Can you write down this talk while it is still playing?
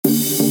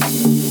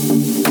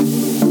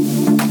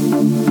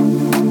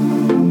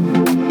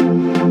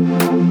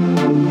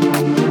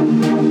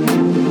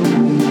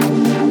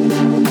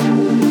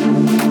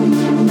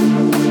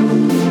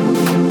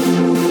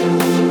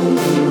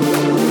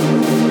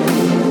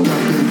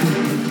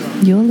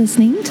You're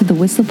listening to the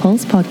Whistler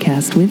Pulse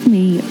podcast with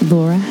me,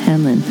 Laura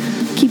Hanlon,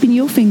 keeping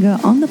your finger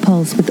on the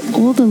pulse with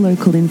all the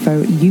local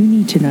info you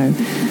need to know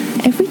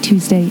every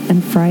Tuesday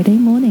and Friday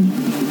morning.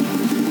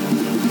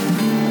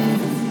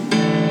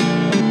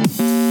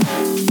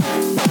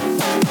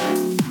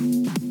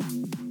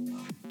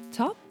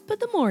 Top of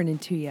the morning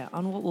to you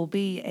on what will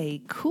be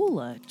a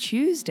cooler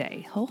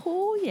Tuesday.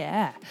 Oh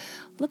yeah.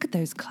 Look at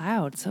those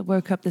clouds. I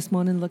woke up this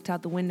morning, looked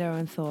out the window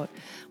and thought,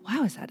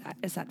 wow, is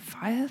that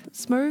fire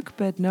smoke?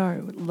 But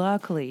no,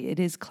 luckily it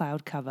is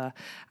cloud cover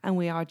and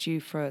we are due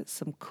for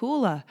some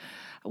cooler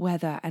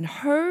weather and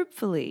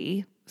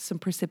hopefully some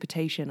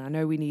precipitation. I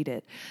know we need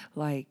it.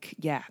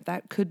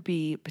 That could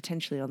be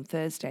potentially on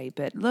Thursday.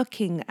 But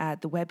looking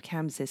at the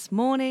webcams this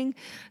morning,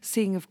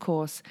 seeing, of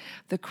course,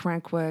 the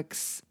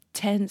Crankworx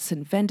tents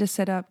and vendor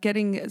setup,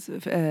 getting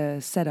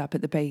set up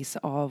at the base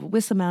of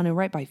Whistler Mountain,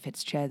 right by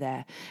Fitzchair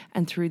there,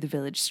 and through the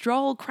village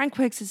stroll.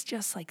 Crankworx is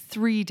just like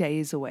 3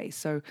 days away,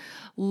 so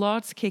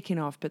lots kicking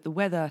off. But the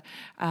weather,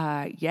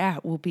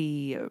 will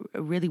be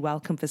really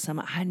welcome for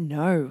summer. I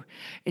know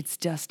it's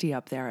dusty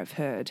up there, I've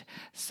heard,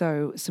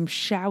 so some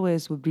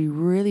showers would be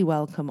really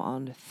welcome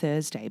on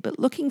Thursday. But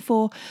looking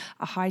for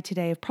a high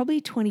today of probably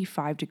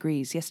 25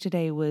 degrees.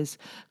 Yesterday was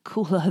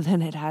cooler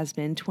than it has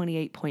been,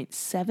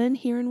 28.7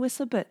 here in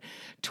Whistler, but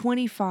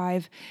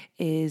 25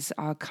 is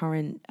our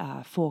current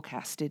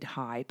forecasted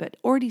high, but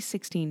already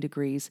 16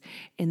 degrees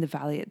in the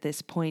valley at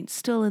this point,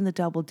 still in the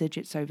double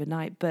digits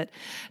overnight, but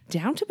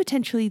down to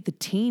potentially the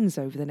teens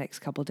over the next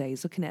couple of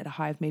days, looking at a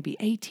high of maybe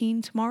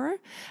 18 tomorrow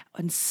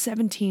and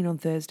 17 on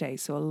Thursday,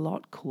 so a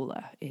lot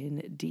cooler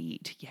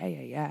indeed.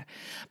 Yeah.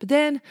 But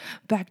then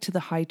back to the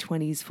high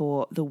 20s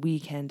for the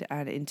weekend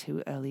and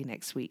into early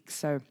next week.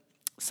 So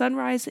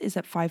sunrise is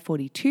at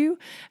 5:42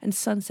 and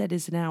sunset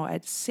is now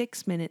at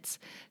 6 minutes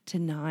to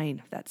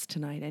 9. That's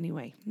tonight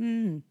anyway.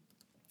 There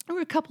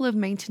were a couple of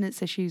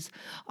maintenance issues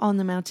on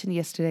the mountain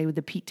yesterday with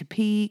the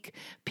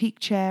peak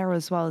chair,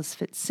 as well as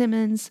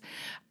Fitzsimmons.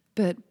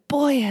 But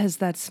boy, has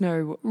that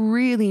snow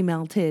really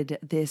melted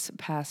this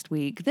past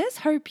week. There's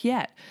hope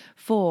yet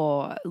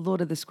for Lord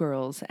of the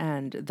Squirrels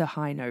and the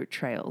High Note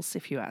trails,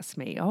 if you ask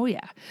me. Oh,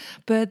 yeah.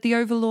 But the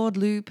Overlord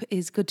Loop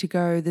is good to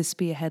go. The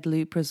Spearhead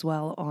Loop as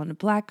well on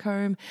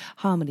Blackcomb.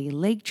 Harmony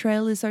Lake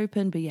Trail is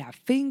open. But yeah,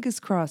 fingers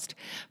crossed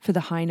for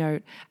the High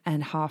Note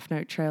and Half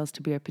Note trails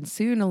to be open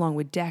soon, along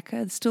with Decker.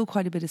 There's still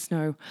quite a bit of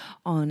snow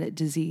on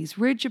Disease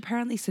Ridge,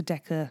 apparently. So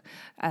Decker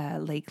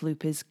Lake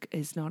Loop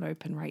is not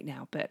open right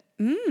now. But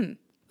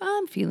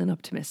I'm feeling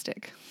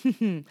optimistic.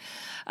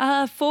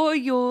 For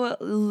your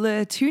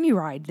Toonie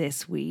ride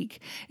this week,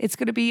 it's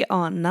going to be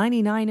on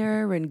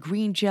 99er and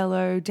green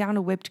jello, down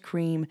a whipped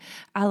cream,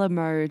 a la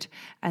mode,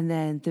 and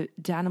then the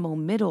Danimal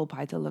Middle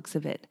by the looks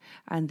of it.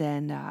 And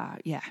then,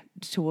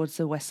 towards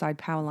the west side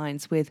power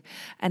lines with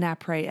an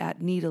après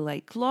at Needle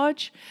Lake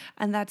Lodge.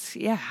 And that's,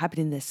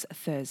 happening this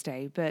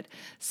Thursday. But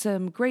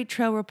some great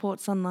trail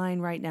reports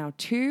online right now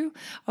too.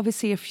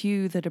 Obviously a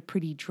few that are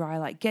pretty dry,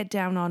 like Get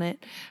Down on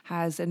It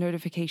has a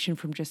notification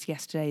from just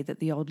yesterday that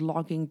the old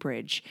logging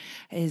bridge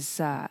is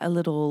a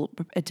little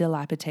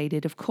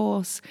dilapidated. Of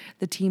course,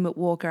 the team at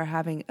Walker are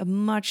having a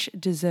much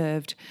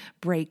deserved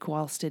break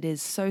whilst it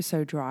is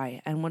so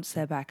dry. And once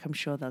they're back, I'm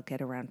sure they'll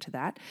get around to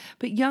that.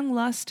 But Young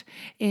Lust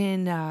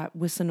in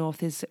Whistler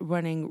North is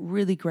running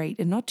really great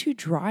and not too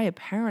dry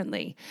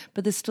apparently,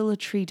 but there's still a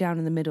tree down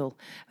in the middle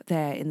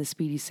there in the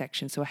speedy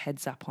section. So a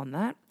heads up on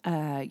that.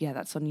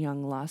 That's on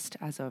Young Lust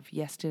as of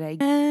yesterday.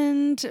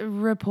 And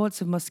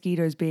reports of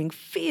mosquitoes being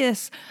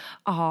fierce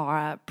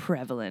are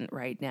prevalent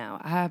right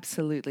now.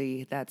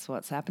 Absolutely, that's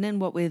what's happening.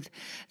 What with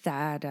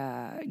that,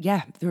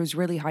 there was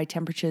really high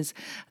temperatures.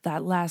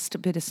 That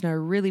last bit of snow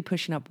really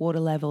pushing up water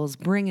levels,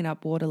 bringing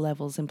up water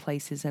levels in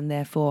places, and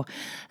therefore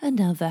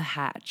another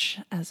hatch,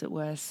 as it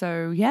were.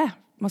 So,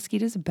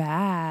 mosquitoes are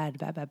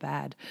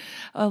bad.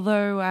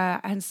 Although,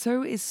 and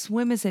so is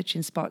swimmer's itch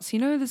in spots. You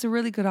know, there's a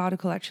really good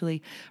article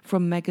actually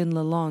from Megan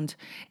Lalonde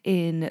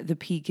in The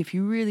Peak if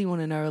you really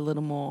want to know a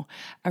little more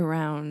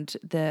around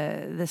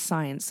the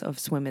science of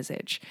swimmer's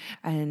itch.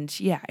 And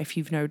if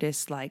you've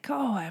noticed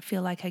I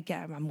feel like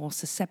I'm more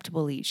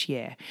susceptible each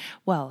year.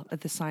 Well,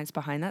 the science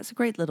behind that's a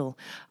great little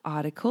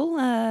article.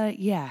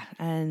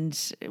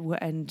 And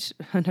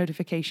a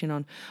notification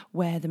on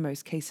where the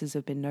most cases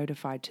have been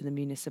notified to the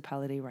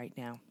municipality right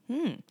now.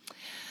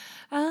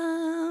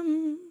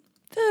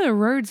 The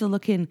roads are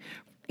looking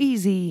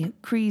easy,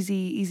 crazy,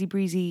 easy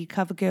breezy,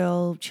 cover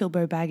girl,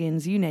 Chilbo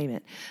Baggins, you name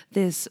it,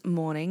 this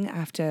morning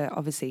after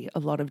obviously a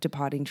lot of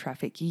departing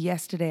traffic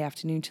yesterday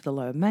afternoon to the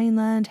lower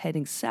mainland,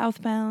 heading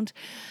southbound.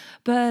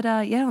 But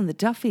on the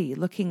Duffy,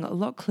 looking a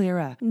lot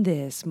clearer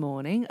this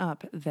morning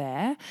up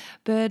there.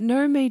 But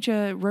no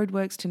major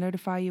roadworks to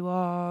notify you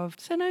of.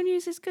 So no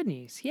news is good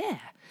news,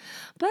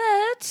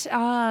 But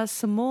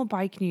some more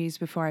bike news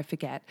before I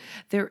forget.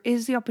 There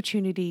is the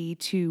opportunity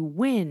to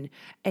win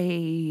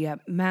a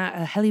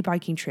heli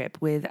biking hiking trip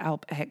with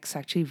AlpX,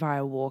 actually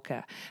via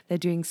Walker. They're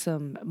doing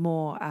some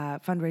more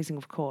fundraising,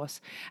 of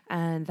course,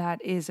 and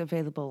that is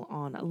available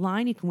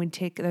online. You can win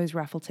those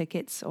raffle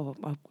tickets or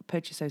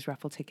purchase those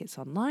raffle tickets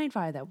online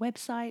via their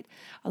website,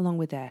 along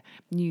with their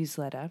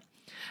newsletter.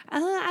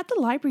 At the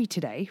library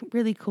today,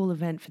 really cool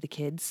event for the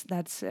kids.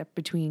 That's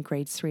between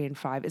grades 3 and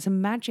 5. It's a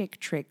magic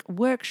trick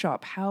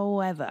workshop.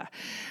 However,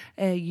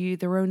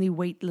 there are only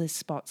waitlist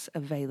spots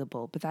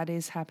available, but that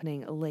is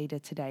happening later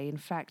today. In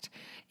fact,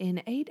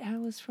 in 8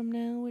 hours from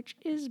now, which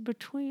is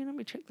between, let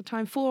me check the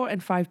time, 4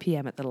 and 5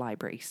 p.m. at the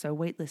library. So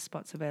waitlist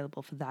spots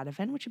available for that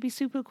event, which would be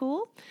super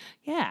cool.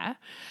 Yeah.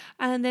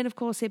 And then, of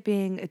course, it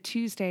being a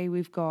Tuesday,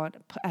 we've got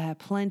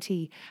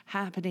plenty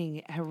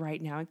happening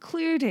right now,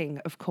 including,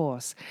 of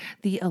course,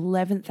 the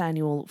 11th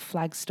annual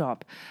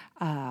Flagstop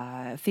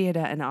Theatre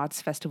and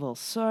Arts Festival.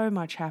 So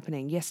much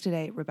happening.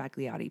 Yesterday at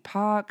Rebagliati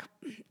Park,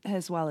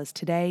 as well as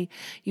today.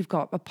 You've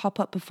got a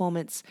pop-up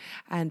performance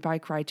and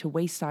bike ride to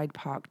Wayside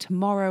Park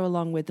tomorrow,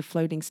 along with the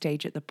floating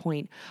stage at the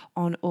Point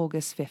on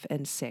August 5th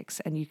and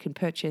 6th. And you can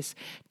purchase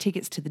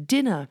tickets to the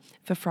dinner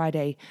for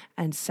Friday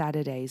and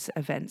Saturday's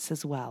events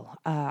as well,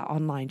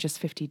 online,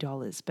 just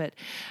 $50. But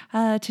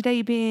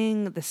today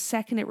being the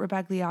second at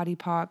Rebagliati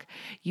Park,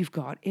 you've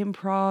got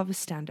improv,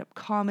 stand-up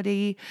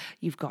comedy,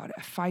 you've got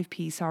a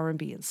 5-piece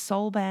R&B and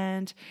soul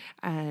band,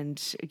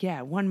 and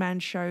one-man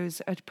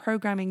shows,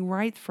 programming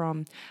right from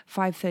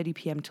 5:30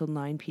 p.m. till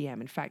 9 p.m.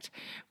 In fact,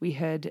 we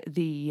heard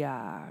the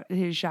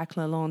Jacques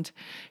Lalonde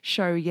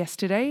show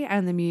yesterday,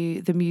 and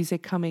the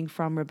music coming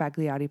from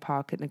Rebagliati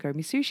Park at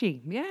Nagomi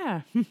Sushi.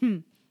 Yeah.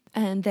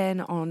 And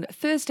then on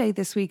Thursday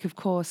this week, of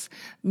course,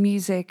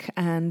 music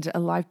and a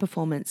live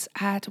performance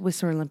at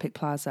Whistler Olympic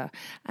Plaza.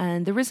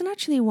 And there isn't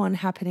actually one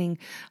happening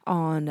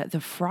on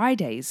the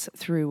Fridays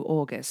through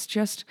August,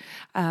 just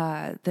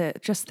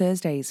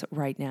Thursdays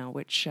right now,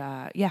 which,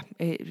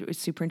 it's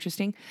super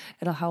interesting.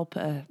 It'll help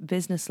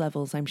business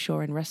levels, I'm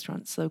sure, in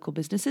restaurants, local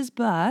businesses.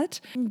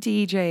 But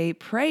DJ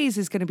Praise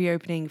is going to be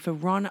opening for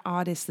Ron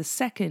Artist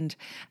II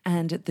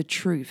and The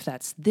Truth.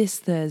 That's this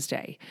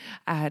Thursday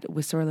at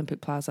Whistler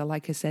Olympic Plaza.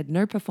 Like I said,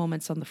 no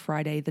performance on the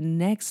Friday. The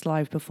next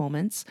live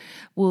performance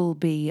will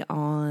be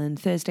on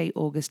Thursday,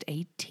 August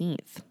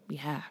 18th.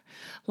 Yeah,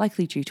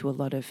 likely due to a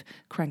lot of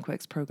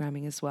Crankworx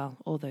programming as well,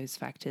 all those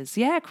factors.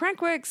 Yeah,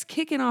 Crankworx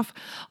kicking off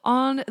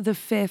on the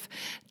 5th.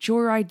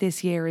 Joyride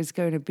this year is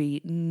going to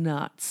be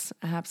nuts,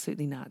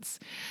 absolutely nuts.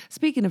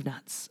 Speaking of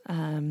nuts,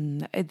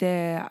 I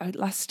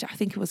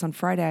think it was on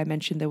Friday, I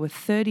mentioned there were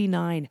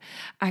 39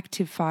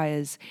 active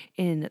fires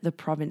in the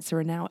province. There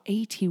are now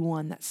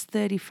 81. That's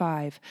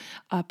 35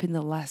 up in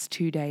the last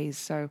 2 days.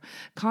 So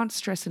can't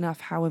stress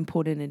enough how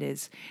important it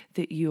is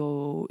that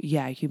you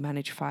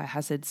manage fire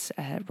hazards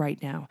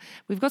right now.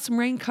 We've got some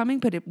rain coming,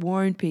 but it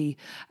won't be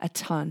a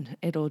ton.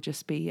 It'll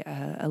just be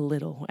a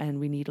little, and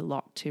we need a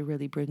lot to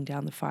really bring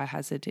down the fire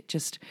hazard.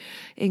 It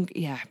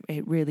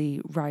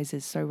really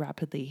rises so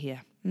rapidly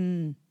here.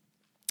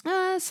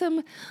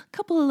 Some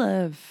couple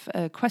of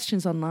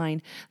questions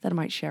online that I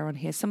might share on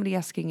here. Somebody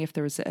asking if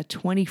there is a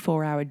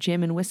 24-hour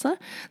gym in Whistler.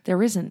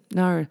 There isn't.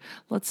 No,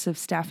 lots of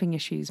staffing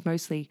issues,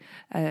 mostly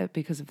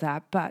because of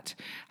that. But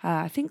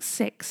I think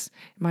 6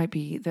 might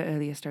be the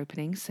earliest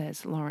opening,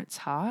 says Lawrence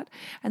Hart.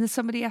 And there's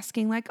somebody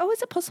asking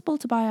is it possible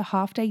to buy a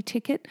half-day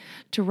ticket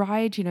to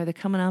ride? They're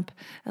coming up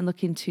and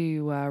looking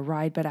to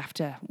ride, but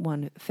after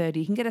 1:30,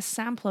 you can get a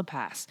sampler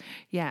pass.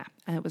 Yeah,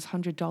 and it was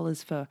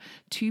 $100 for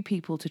 2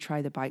 people to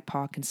try the bike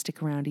park and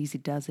stick around. Easy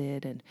does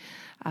it, and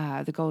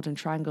the Golden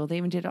Triangle. They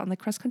even did it on the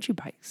cross-country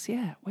bikes.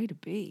 Yeah, way to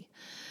be.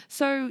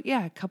 So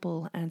yeah, a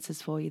couple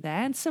answers for you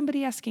there. And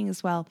somebody asking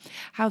as well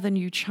how the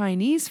new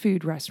Chinese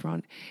food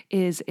restaurant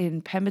is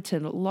in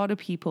Pemberton. A lot of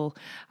people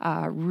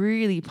are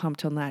really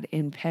pumped on that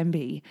in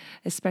Pemby,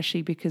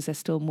 especially because they're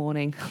still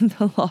mourning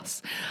the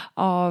loss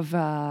of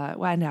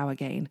now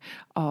again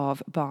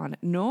of Barn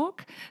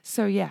Nork.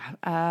 So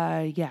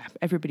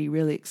everybody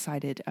really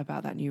excited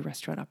about that new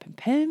restaurant up in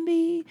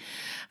Pemby.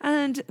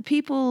 And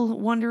people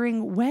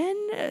wondering when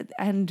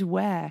and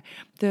where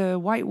the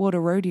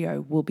Whitewater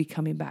Rodeo will be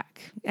coming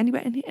back.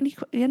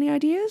 Any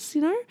ideas?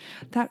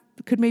 That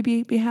could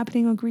maybe be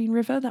happening on Green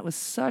River. That was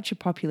such a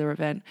popular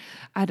event.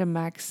 Adam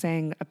Mack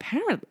saying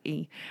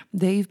apparently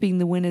they've been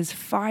the winners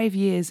 5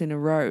 years in a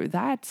row.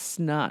 That's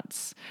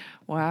nuts.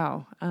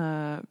 Wow.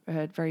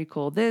 Very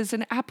cool. There's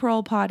an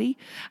Aperol party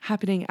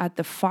happening at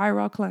the Fire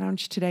Rock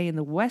Lounge today in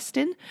the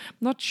Westin.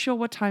 Not sure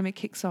what time it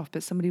kicks off,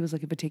 but somebody was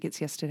looking for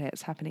tickets yesterday.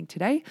 It's happening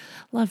today.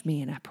 Love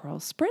me an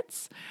Aperol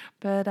Spritz.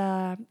 But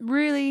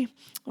really,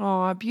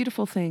 a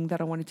beautiful thing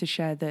that I wanted to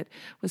share that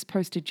was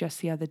posted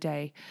just the other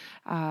day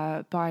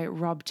by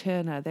Rob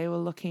Turner. They were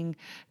looking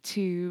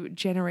to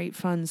generate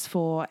funds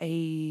for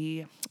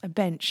a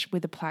bench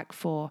with a plaque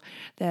for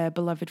their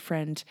beloved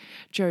friend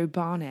Joe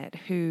Barnett,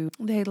 who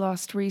they lost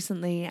just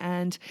recently,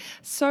 and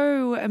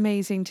so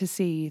amazing to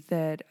see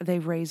that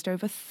they've raised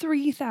over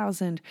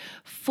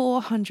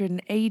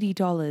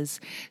 $3,480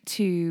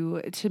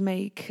 to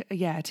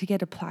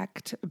get a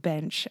plaqued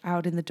bench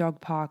out in the dog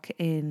park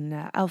in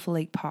Alpha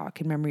Lake Park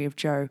in memory of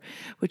Joe,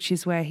 which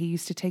is where he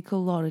used to take a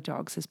lot of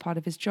dogs as part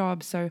of his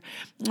job. So,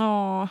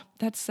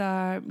 that's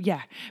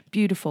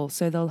beautiful.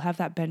 So they'll have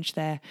that bench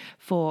there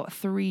for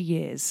 3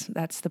 years.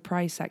 That's the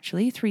price,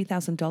 actually,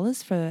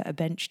 $3,000 for a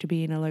bench to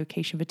be in a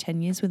location for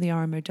 10 years with the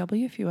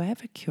RMOW, if you were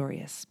ever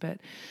curious. But,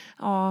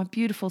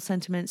 beautiful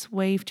sentiments.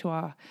 Wave to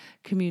our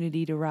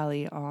community to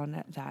rally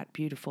on that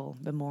beautiful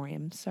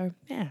memoriam. So,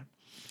 yeah.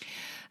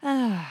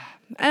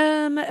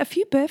 A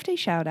few birthday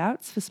shout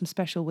outs for some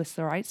special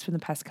Whistlerites from the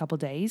past couple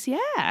days.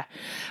 Yeah.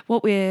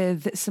 What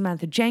with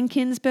Samantha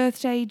Jenkins'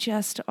 birthday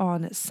just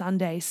on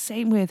Sunday.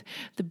 Same with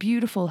the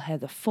beautiful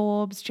Heather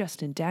Forbes,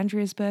 Justin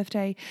Dandria's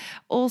birthday.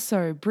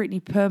 Also, Brittany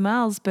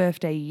Permal's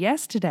birthday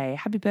yesterday.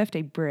 Happy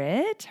birthday,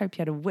 Britt. Hope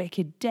you had a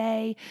wicked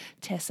day.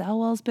 Tess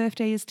Elwell's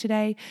birthday is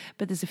today,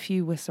 but there's a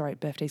few Whislerite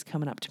birthdays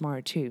coming up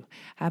tomorrow too.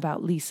 How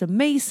about Lisa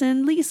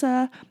Mason?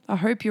 Lisa, I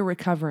hope you're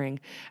recovering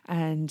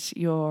and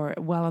you're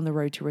well on the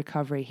road to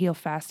recovery. Heal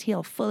fast,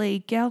 heal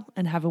fully, girl,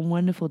 and have a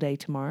wonderful day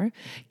tomorrow.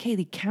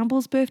 Kaylee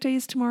Campbell's birthday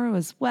is tomorrow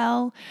as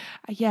well.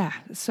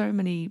 So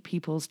many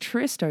people's.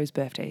 Tristo's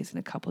birthday is in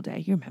a couple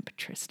days. You remember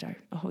Tristo.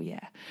 Oh,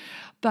 yeah.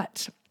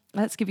 But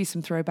let's give you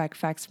some throwback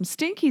facts from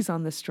Stinkies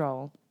on the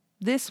Stroll.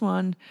 This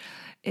one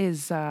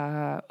is,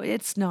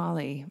 it's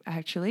gnarly,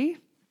 actually,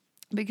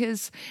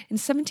 because in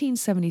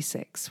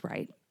 1776,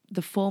 right,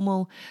 the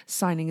formal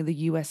signing of the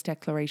U.S.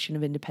 Declaration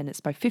of Independence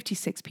by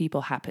 56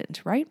 people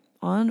happened, right?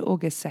 On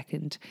August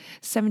 2nd,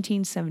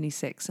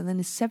 1776. And then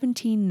in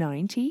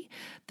 1790,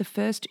 the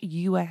first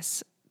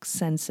U.S.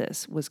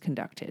 census was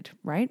conducted,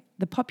 right?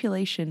 The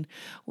population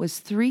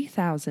was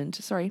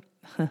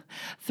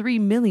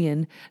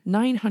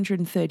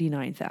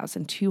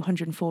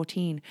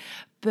 3,939,214,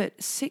 but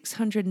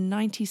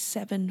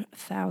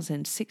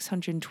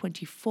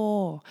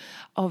 697,624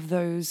 of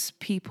those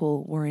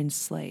people were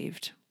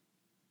enslaved.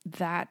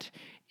 That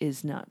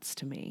is nuts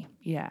to me.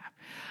 Yeah.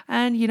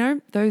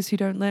 And, those who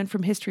don't learn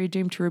from history are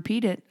doomed to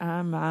repeat it.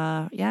 I'm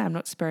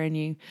not sparing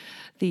you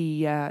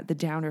the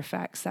downer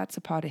facts. That's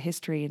a part of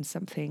history and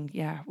something,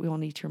 we all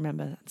need to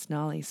remember. That's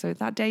gnarly. So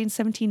that day in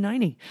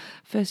 1790,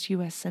 first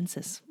U.S.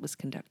 census was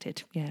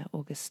conducted. Yeah,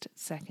 August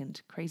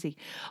 2nd. Crazy.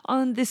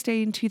 On this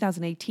day in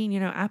 2018,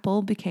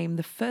 Apple became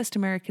the first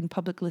American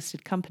public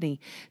listed company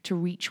to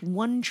reach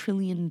 $1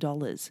 trillion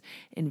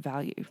in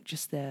value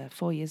just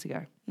 4 years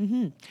ago.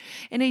 In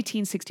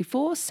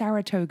 1864,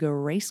 Saratoga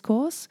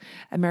Racecourse,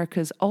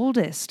 America's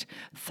oldest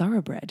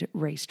thoroughbred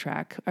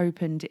racetrack,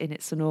 opened in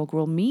its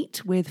inaugural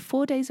meet with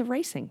 4 days of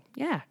racing.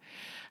 Yeah.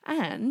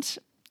 And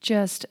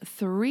just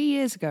 3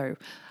 years ago,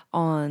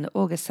 on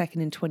August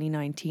 2nd in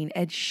 2019,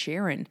 Ed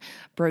Sheeran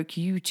broke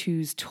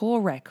U2's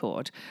tour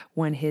record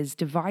when his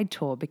Divide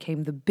Tour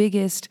became the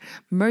biggest,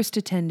 most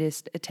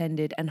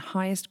attended and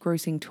highest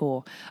grossing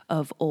tour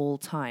of all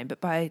time.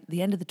 But by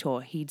the end of the tour,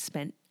 he'd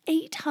spent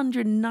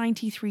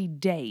 893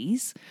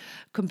 days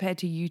compared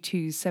to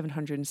U2's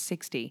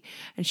 760.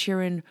 And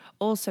Sheeran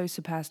also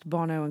surpassed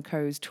Bono and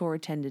Co.'s tour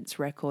attendance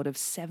record of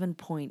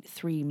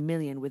 7.3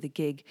 million with a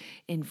gig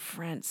in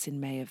France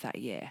in May of that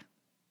year.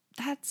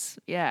 That's,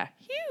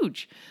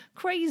 huge.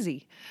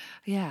 Crazy.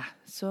 Yeah,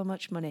 so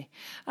much money.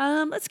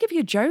 Let's give you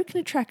a joke and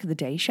a track of the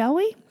day, shall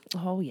we?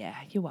 Oh, yeah,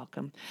 you're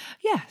welcome.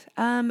 Yeah.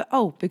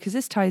 Because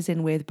this ties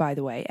in with, by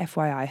the way,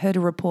 FYI, I heard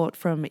a report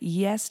from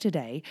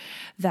yesterday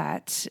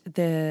that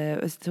there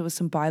was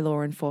some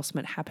bylaw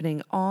enforcement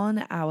happening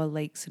on our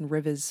lakes and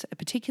rivers,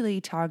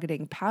 particularly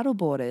targeting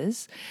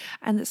paddleboarders,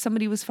 and that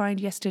somebody was fined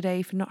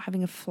yesterday for not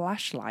having a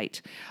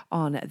flashlight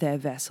on their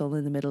vessel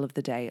in the middle of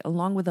the day,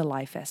 along with a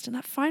life vest. And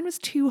that fine was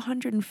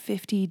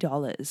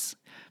 $250.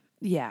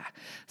 Yeah,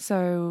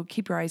 so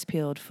keep your eyes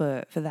peeled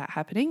for that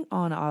happening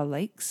on our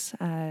lakes.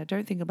 Don't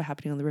think it'll be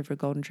happening on the River of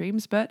Golden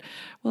Dreams, but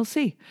we'll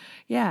see.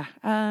 Yeah,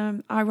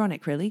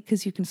 ironic really,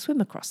 because you can swim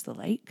across the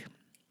lake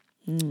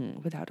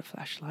without a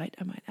flashlight,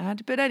 I might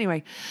add. But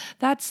anyway,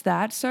 that's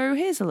that. So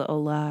here's a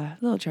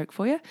little joke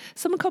for you.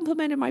 Someone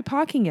complimented my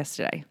parking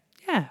yesterday.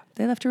 Yeah,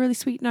 they left a really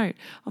sweet note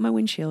on my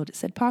windshield. It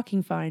said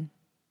parking fine.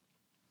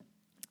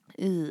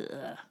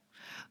 Ugh.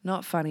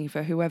 Not funny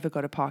for whoever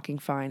got a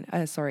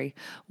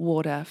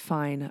water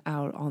fine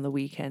out on the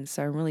weekend.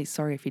 So I'm really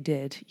sorry if you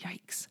did.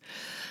 Yikes.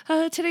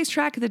 Today's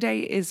track of the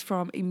day is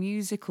from a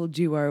musical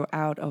duo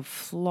out of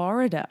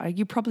Florida.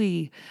 You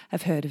probably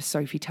have heard of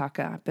Sophie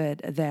Tucker,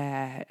 but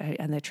their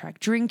track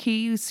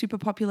Drinky, super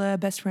popular,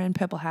 Best Friend,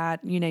 Purple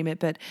Hat, you name it.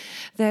 But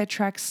their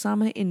track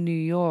Summer in New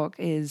York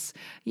is,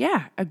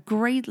 a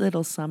great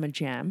little summer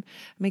jam.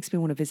 Makes me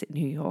want to visit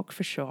New York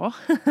for sure.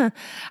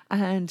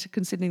 And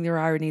considering their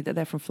irony that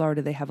they're from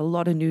Florida, they have a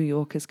lot of New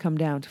Yorkers come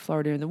down to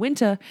Florida in the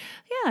winter.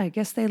 Yeah, I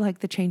guess they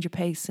like the change of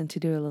pace and to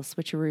do a little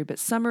switcheroo. But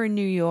Summer in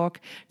New York,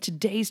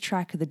 today's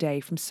track of the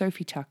day from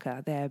Sophie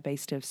Tucker. They're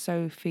based of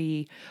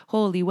Sophie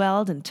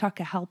Hawley-Weld and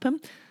Tucker Halpin.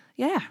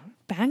 Yeah,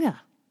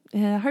 banger.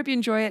 I hope you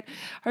enjoy it.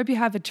 Hope you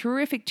have a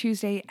terrific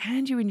Tuesday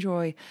and you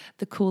enjoy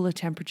the cooler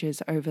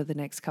temperatures over the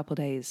next couple of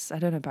days. I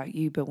don't know about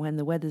you, but when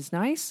the weather's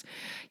nice,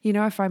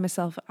 I find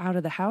myself out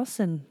of the house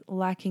and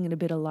lacking in a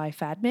bit of life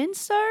admin.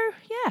 So,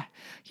 yeah,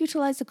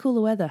 utilize the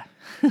cooler weather.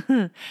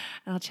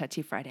 I'll chat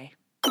to you Friday.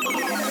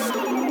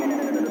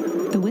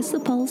 The Whistler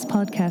Pulse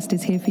podcast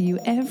is here for you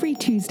every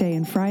Tuesday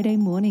and Friday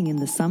morning in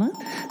the summer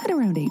at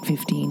around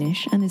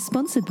 8:15ish and is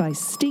sponsored by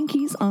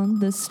Stinkies on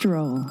the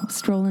Stroll.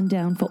 Strolling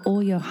down for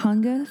all your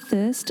hunger,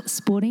 thirst,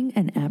 sporting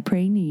and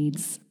après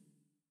needs.